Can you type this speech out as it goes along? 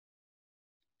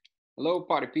Hello,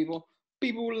 party people.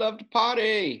 People who love to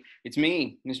party. It's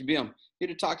me, Mr. Bill, here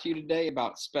to talk to you today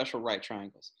about special right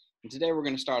triangles. And today we're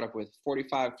going to start off with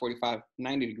 45, 45,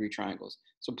 90-degree triangles.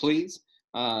 So please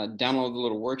download the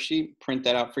little worksheet, print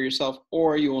that out for yourself,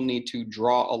 or you will need to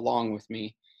draw along with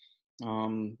me,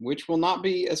 which will not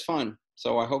be as fun.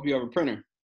 So I hope you have a printer.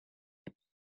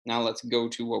 Now let's go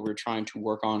to what we're trying to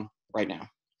work on right now,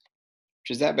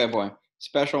 which is that bad boy,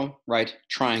 special right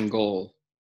triangle.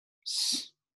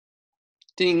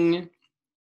 Ding.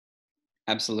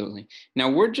 Absolutely. Now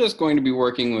we're just going to be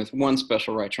working with one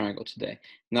special right triangle today,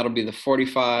 and that'll be the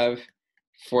 45,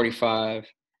 45,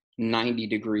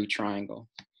 90-degree triangle.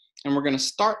 And we're going to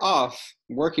start off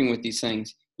working with these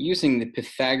things using the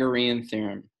Pythagorean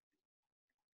theorem.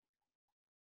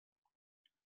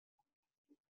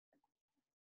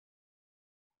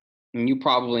 And you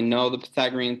probably know the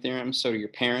Pythagorean theorem, so do your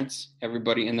parents.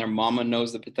 Everybody and their mama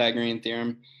knows the Pythagorean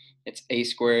theorem. It's a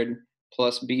squared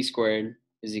plus b squared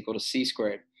is equal to c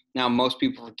squared. Now, most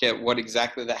people forget what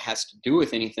exactly that has to do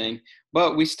with anything,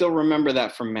 but we still remember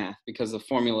that from math because the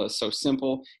formula is so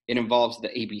simple. It involves the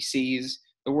ABCs.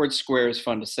 The word square is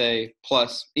fun to say,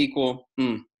 plus, equal,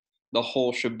 the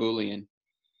whole shaboolean.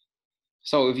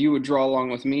 So if you would draw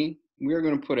along with me, we're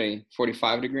going to put a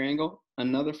 45-degree angle,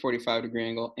 another 45-degree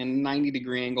angle, and a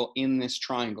 90-degree angle in this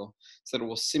triangle so that it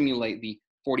will simulate the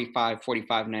 45,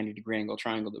 45, 90-degree angle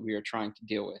triangle that we are trying to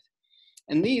deal with.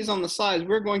 And these on the sides,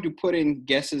 we're going to put in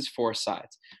guesses for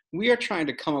sides. We are trying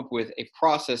to come up with a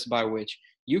process by which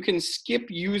you can skip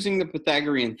using the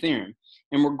Pythagorean theorem,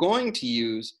 and we're going to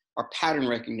use our pattern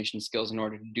recognition skills in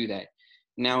order to do that.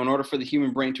 Now, in order for the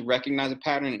human brain to recognize a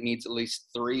pattern, it needs at least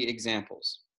 3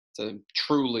 examples to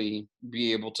truly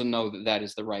be able to know that that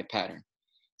is the right pattern.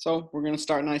 So we're going to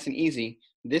start nice and easy.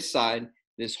 This side,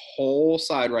 this whole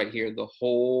side right here, the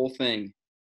whole thing,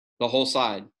 the whole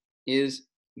side is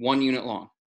 1 unit long,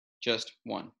 just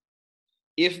one.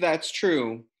 If that's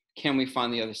true, can we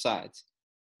find the other sides?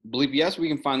 I believe yes, we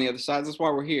can find the other sides. That's why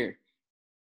we're here.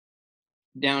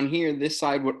 Down here, this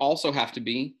side would also have to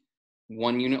be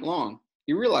 1 unit long.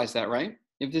 You realize that, right?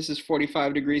 If this is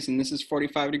 45 degrees and this is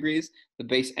 45 degrees, the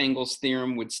base angles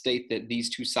theorem would state that these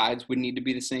two sides would need to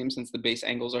be the same since the base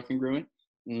angles are congruent.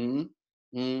 Math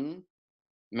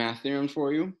theorems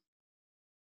for you.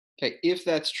 Okay, if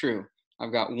that's true,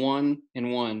 I've got 1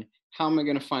 and 1. How am I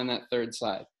going to find that third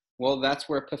side? Well, that's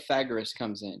where Pythagoras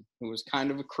comes in, who was kind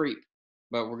of a creep,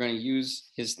 but we're going to use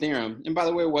his theorem. And by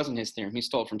the way, it wasn't his theorem. He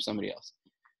stole it from somebody else.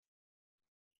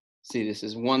 See, this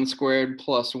is 1 squared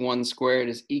plus 1 squared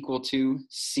is equal to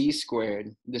c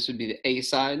squared. This would be the a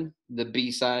side, the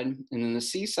b side, and then the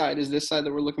c side is this side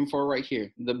that we're looking for right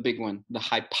here, the big one, the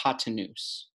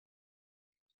hypotenuse.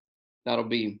 That'll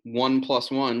be 1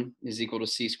 plus 1 is equal to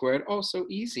c squared. Oh, so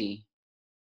easy.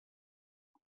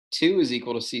 2 is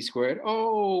equal to c squared.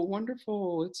 Oh,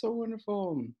 wonderful. It's so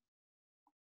wonderful.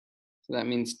 So that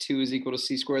means 2 is equal to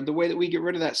c squared. The way that we get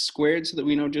rid of that squared so that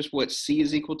we know just what c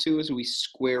is equal to is we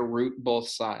square root both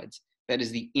sides. That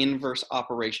is the inverse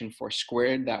operation for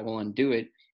squared. That will undo it.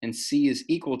 And c is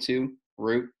equal to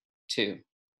root 2.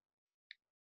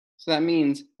 So that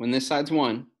means when this side's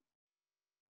 1,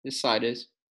 this side is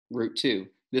root 2.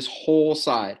 This whole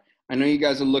side. I know you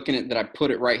guys are looking at that I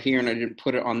put it right here and I didn't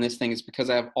put it on this thing. It's because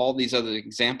I have all these other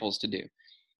examples to do.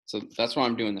 So that's why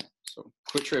I'm doing that. So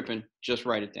quit tripping, just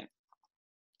write it down.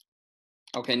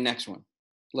 Okay, next one.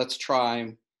 Let's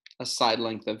try a side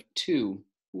length of 2.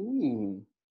 Ooh.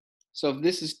 So if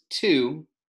this is 2,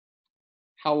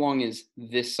 how long is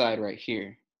this side right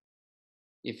here?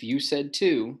 If you said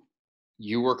 2,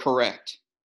 you were correct.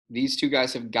 These two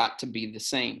guys have got to be the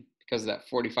same because of that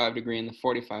 45 degree and the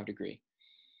 45 degree.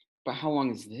 But how long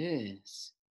is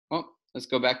this? Well, let's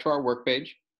go back to our work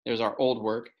page. There's our old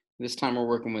work. This time we're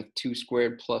working with 2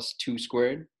 squared plus 2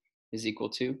 squared is equal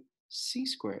to c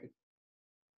squared.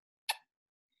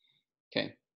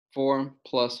 Okay, 4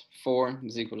 plus 4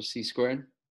 is equal to c squared.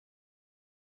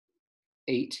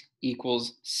 8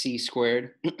 equals c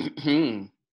squared.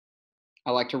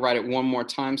 I like to write it one more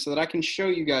time so that I can show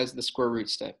you guys the square root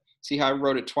step. See how I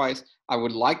wrote it twice? I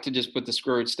would like to just put the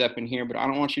square root step in here, but I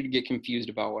don't want you to get confused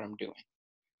about what I'm doing.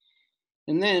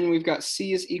 And then we've got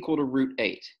c is equal to root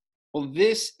 8. Well,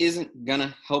 this isn't going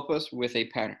to help us with a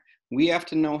pattern. We have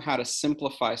to know how to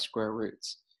simplify square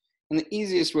roots. And the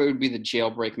easiest way would be the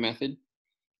jailbreak method.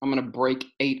 I'm going to break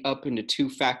 8 up into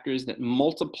 2 factors that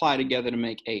multiply together to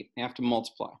make 8. They have to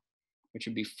multiply, which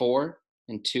would be 4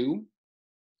 and 2.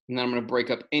 And then I'm going to break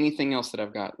up anything else that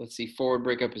I've got. Let's see, 4 would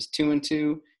break up as 2 and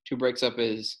 2. 2 breaks up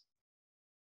as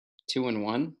 2 and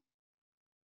 1.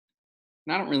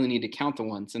 And I don't really need to count the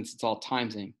 1 since it's all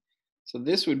timesing. So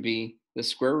this would be the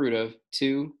square root of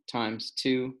 2 times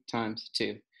 2 times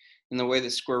 2. And the way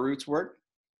that square roots work,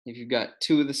 if you've got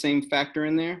two of the same factor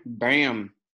in there,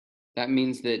 bam, that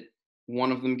means that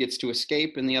one of them gets to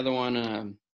escape and the other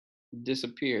one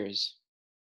disappears.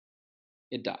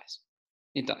 It dies.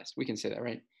 It dies. We can say that,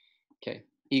 right? Okay.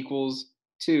 Equals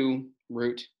 2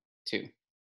 root 2.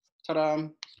 Ta-da!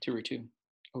 2 root 2.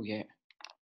 Oh, yeah.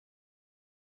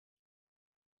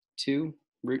 2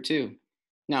 root 2.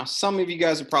 Now, some of you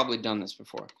guys have probably done this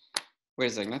before. Wait a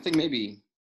second. I think maybe,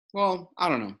 well, I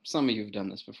don't know. Some of you have done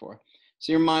this before.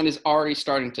 So your mind is already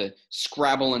starting to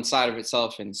scrabble inside of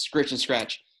itself and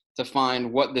scratch to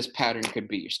find what this pattern could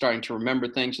be. You're starting to remember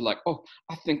things. You're like, oh,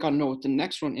 I think I know what the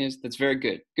next one is. That's very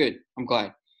good. Good. I'm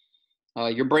glad.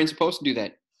 Your brain's supposed to do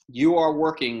that. You are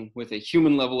working with a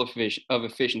human level of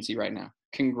efficiency right now.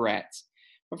 Congrats.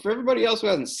 But for everybody else who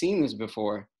hasn't seen this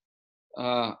before,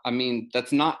 I mean,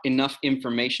 that's not enough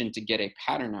information to get a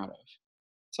pattern out of.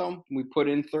 So we put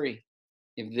in 3.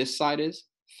 If this side is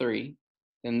 3,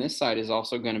 then this side is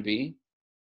also going to be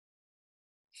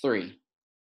 3.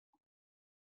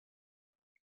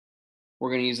 We're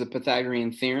going to use the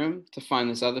Pythagorean theorem to find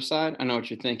this other side. I know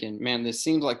what you're thinking. Man, this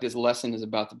seems like this lesson is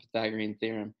about the Pythagorean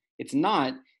theorem. It's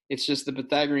not. It's just the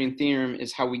Pythagorean theorem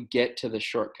is how we get to the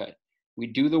shortcut. We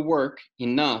do the work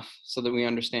enough so that we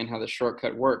understand how the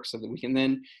shortcut works so that we can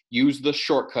then use the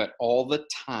shortcut all the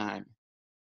time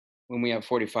when we have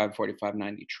 45, 45,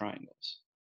 90 triangles.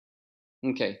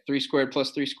 Okay, 3 squared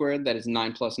plus 3 squared, that is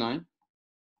 9 plus 9.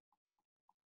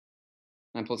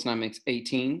 9 plus 9 makes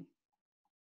 18.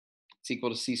 It's equal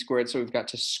to c squared, so we've got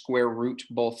to square root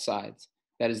both sides.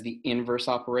 That is the inverse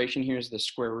operation. Here's the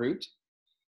square root.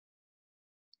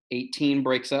 18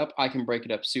 breaks up. I can break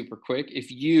it up super quick. If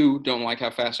you don't like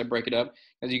how fast I break it up,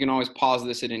 because you can always pause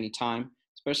this at any time,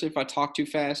 especially if I talk too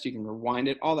fast, you can rewind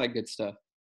it, all that good stuff.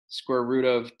 Square root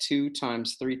of 2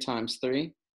 times 3 times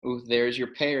 3. Ooh, there's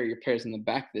your pair. Your pair's in the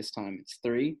back this time. It's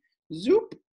 3.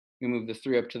 Zoop. We move the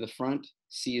 3 up to the front.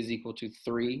 C is equal to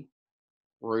 3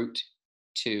 root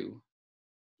 2.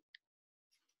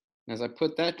 As I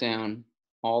put that down,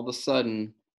 all of a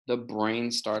sudden, the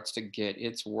brain starts to get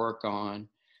its work on.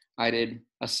 I did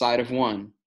a side of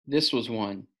 1. This was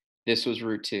 1. This was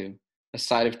root 2. A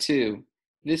side of 2.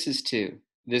 This is 2.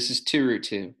 This is 2 root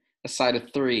 2. A side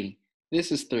of 3.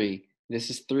 This is 3. This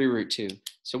is 3 root 2.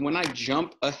 So when I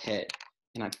jump ahead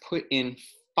and I put in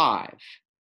 5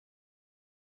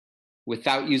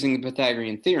 without using the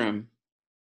Pythagorean theorem,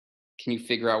 can you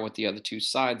figure out what the other two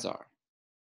sides are?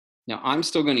 Now, I'm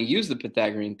still going to use the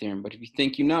Pythagorean theorem, but if you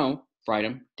think you know, write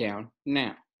them down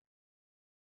now.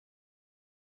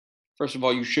 First of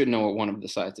all, you should know what one of the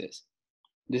sides is.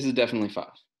 This is definitely 5.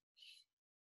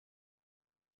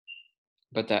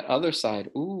 But that other side,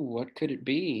 ooh, what could it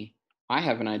be? I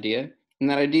have an idea, and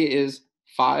that idea is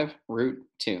 5 root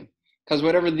 2. Because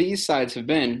whatever these sides have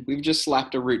been, we've just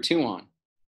slapped a root 2 on.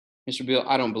 Mr. Beal,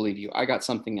 I don't believe you. I got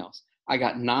something else. I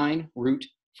got 9 root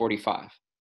 45.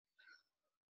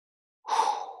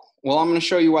 Well, I'm going to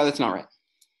show you why that's not right.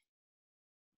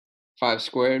 5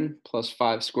 squared plus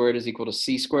 5 squared is equal to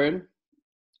c squared.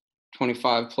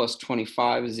 25 plus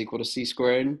 25 is equal to c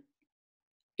squared.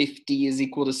 50 is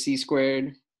equal to c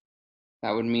squared.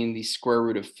 That would mean the square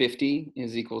root of 50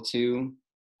 is equal to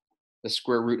the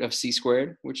square root of c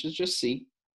squared, which is just c.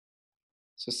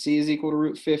 So c is equal to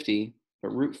root 50, but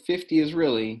root 50 is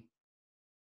really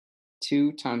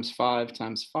 2 times 5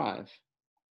 times 5.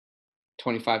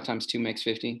 25 times 2 makes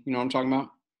 50. You know what I'm talking about?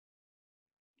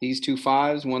 These two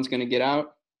 5s, one's going to get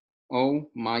out. Oh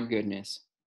my goodness.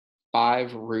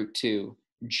 5 root 2,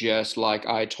 just like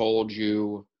I told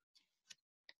you.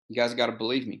 You guys got to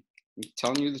believe me. I'm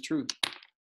telling you the truth.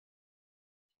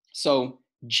 So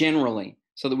generally,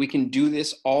 so that we can do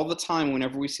this all the time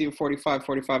whenever we see a 45,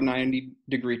 45, 90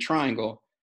 degree triangle,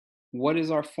 what is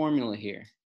our formula here?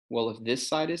 Well, if this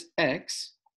side is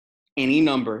x, any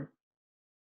number,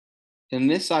 then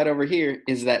this side over here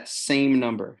is that same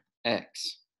number,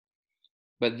 x.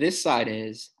 But this side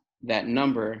is that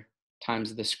number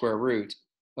times the square root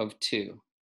of 2.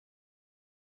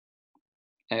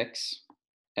 X,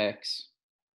 x,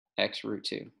 x root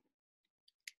 2.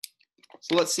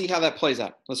 So let's see how that plays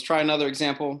out. Let's try another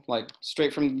example, like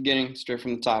straight from the beginning, straight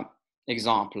from the top.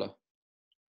 Example.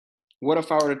 What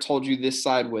if I were to told you this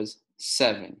side was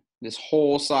 7? This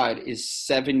whole side is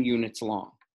 7 units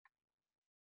long.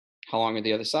 How long are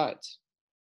the other sides?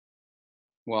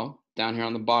 Well, down here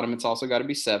on the bottom, it's also got to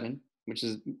be 7, which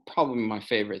is probably my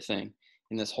favorite thing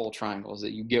in this whole triangle is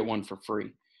that you get one for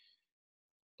free.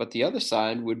 But the other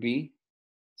side would be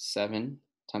 7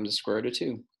 times the square root of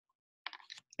 2.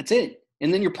 That's it.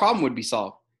 And then your problem would be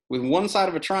solved. With one side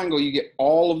of a triangle, you get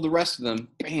all of the rest of them,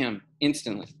 bam,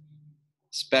 instantly.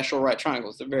 Special right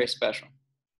triangles, they're very special.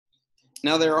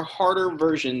 Now, there are harder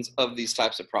versions of these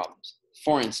types of problems.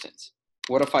 For instance,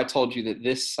 what if I told you that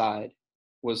this side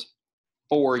was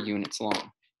 4 units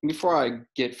long? And before I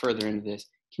get further into this,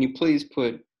 can you please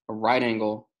put a right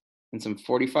angle and some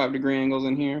 45-degree angles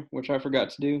in here, which I forgot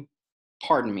to do?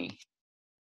 Pardon me.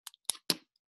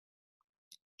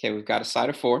 Okay, we've got a side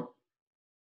of 4.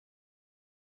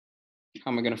 How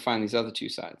am I going to find these other 2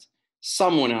 sides?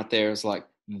 Someone out there is like,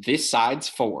 this side's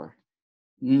 4.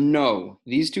 No,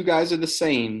 these 2 guys are the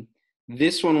same.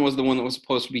 This one was the one that was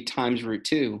supposed to be times root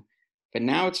 2, but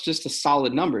now it's just a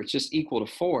solid number. It's just equal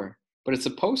to 4, but it's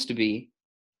supposed to be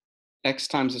x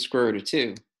times the square root of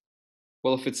 2.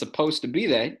 Well, if it's supposed to be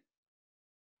that,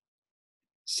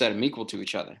 set them equal to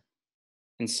each other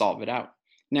and solve it out.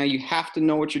 Now, you have to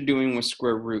know what you're doing with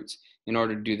square roots in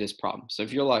order to do this problem. So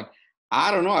if you're like, I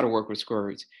don't know how to work with square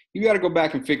roots, you got to go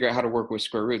back and figure out how to work with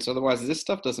square roots. Otherwise, this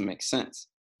stuff doesn't make sense.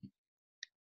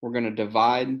 We're going to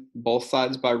divide both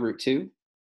sides by root 2.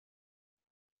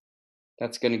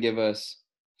 That's going to give us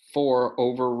 4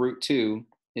 over root 2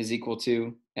 is equal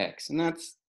to x. And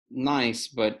that's nice,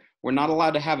 but we're not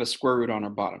allowed to have a square root on our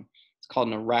bottom. It's called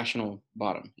an irrational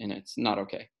bottom, and it's not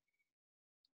okay.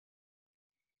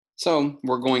 So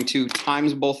we're going to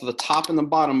times both the top and the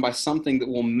bottom by something that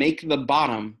will make the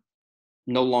bottom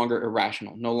no longer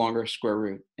irrational, no longer a square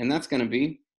root. And that's going to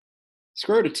be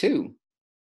square root of 2.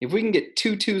 If we can get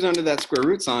 2 2's under that square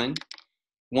root sign,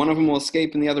 one of them will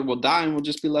escape and the other will die, and we'll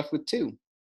just be left with 2.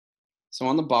 So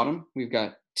on the bottom, we've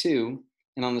got 2,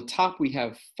 and on the top, we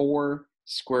have 4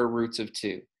 square roots of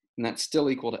 2, and that's still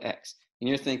equal to x. And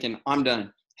you're thinking, I'm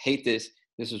done. Hate this.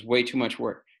 This is way too much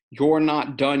work. You're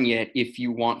not done yet if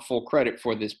you want full credit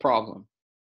for this problem.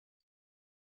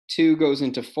 2 goes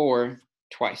into 4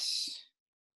 twice.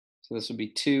 So this will be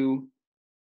 2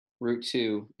 root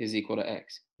 2 is equal to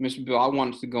x. Mr. Bill, I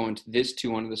wanted to go into this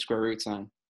 2 under the square root sign.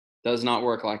 Does not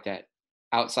work like that.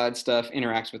 Outside stuff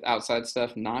interacts with outside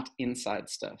stuff, not inside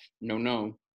stuff. No,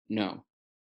 no, no.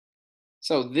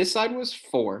 So this side was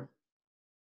 4.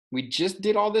 We just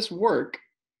did all this work.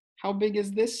 How big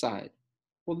is this side?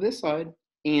 Well, this side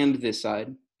and this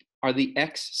side are the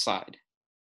x side.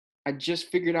 I just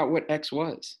figured out what x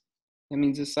was. That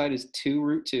means this side is 2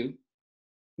 root 2,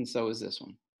 and so is this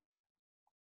one.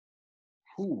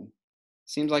 Whew.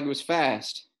 Seems like it was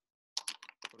fast,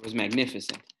 but it was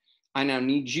magnificent. I now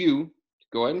need you to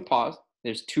go ahead and pause.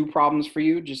 There's 2 problems for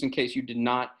you, just in case you did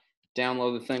not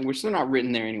download the thing, which they're not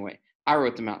written there anyway. I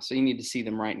wrote them out, so you need to see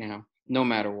them right now, no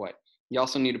matter what. You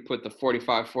also need to put the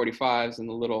 45/45s and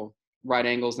the little right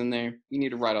angles in there. You need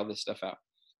to write all this stuff out.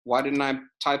 Why didn't I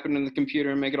type it in the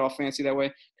computer and make it all fancy that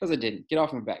way? Because I didn't. Get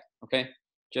off my back, okay?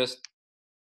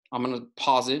 I'm going to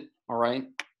pause it, all right?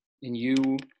 And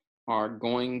you are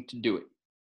going to do it.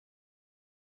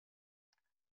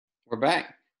 We're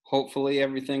back. Hopefully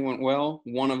everything went well.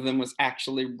 One of them was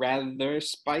actually rather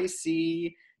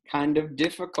spicy, kind of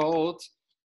difficult.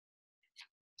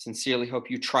 Sincerely hope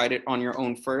you tried it on your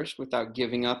own first without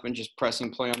giving up and just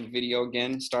pressing play on the video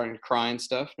again, starting to cry and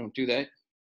stuff. Don't do that.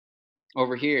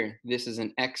 Over here, this is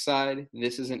an x side,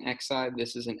 this is an x side,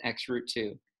 this is an x root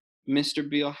 2. Mr.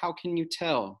 Beal, how can you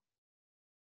tell?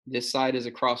 This side is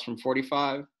across from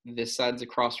 45, this side's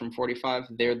across from 45.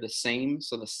 They're the same,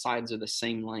 so the sides are the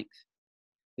same length.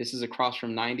 This is across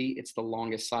from 90, it's the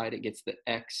longest side. It gets the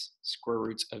x square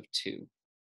roots of 2.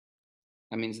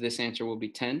 That means this answer will be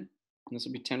 10, and this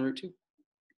will be 10 root 2.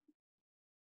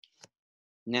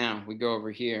 Now we go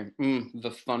over here,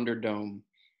 the Thunderdome.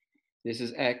 This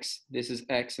is x,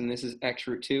 and this is x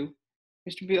root 2.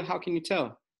 Mr. Beal, how can you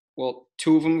tell? Well,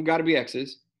 2 of them have got to be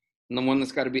x's, and the one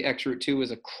that's got to be x root 2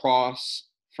 is across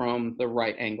from the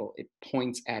right angle. It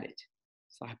points at it.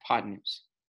 It's the hypotenuse.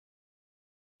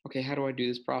 Okay, how do I do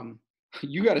this problem?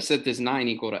 You got to set this 9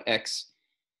 equal to x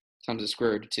times the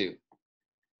square root of 2.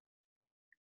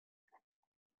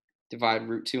 Divide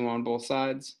root 2 on both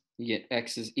sides. You get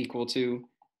x is equal to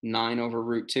 9 over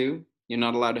root 2. You're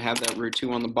not allowed to have that root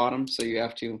 2 on the bottom, so you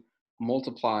have to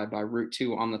multiply by root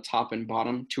 2 on the top and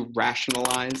bottom to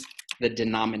rationalize the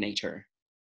denominator.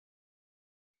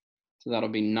 So that'll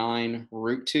be 9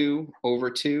 root 2 over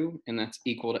 2, and that's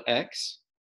equal to x.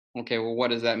 Okay, well, what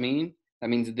does that mean? That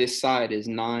means this side is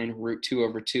 9 root 2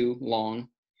 over 2 long,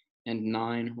 and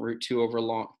 9 root 2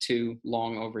 over 2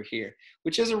 long over here,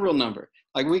 which is a real number.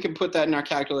 Like, we can put that in our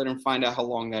calculator and find out how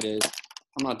long that is.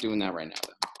 I'm not doing that right now,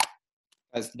 though.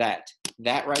 As that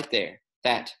right there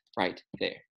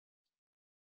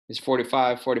is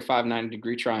 45, 45,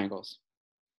 90-degree triangles.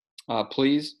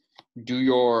 Please Do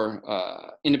your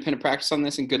independent practice on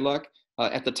this, and good luck.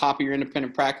 At the top of your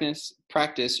independent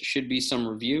practice should be some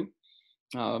review.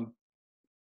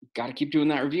 Got to keep doing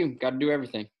that review. Got to do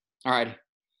everything. All right.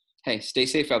 Hey, stay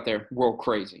safe out there. World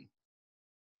crazy.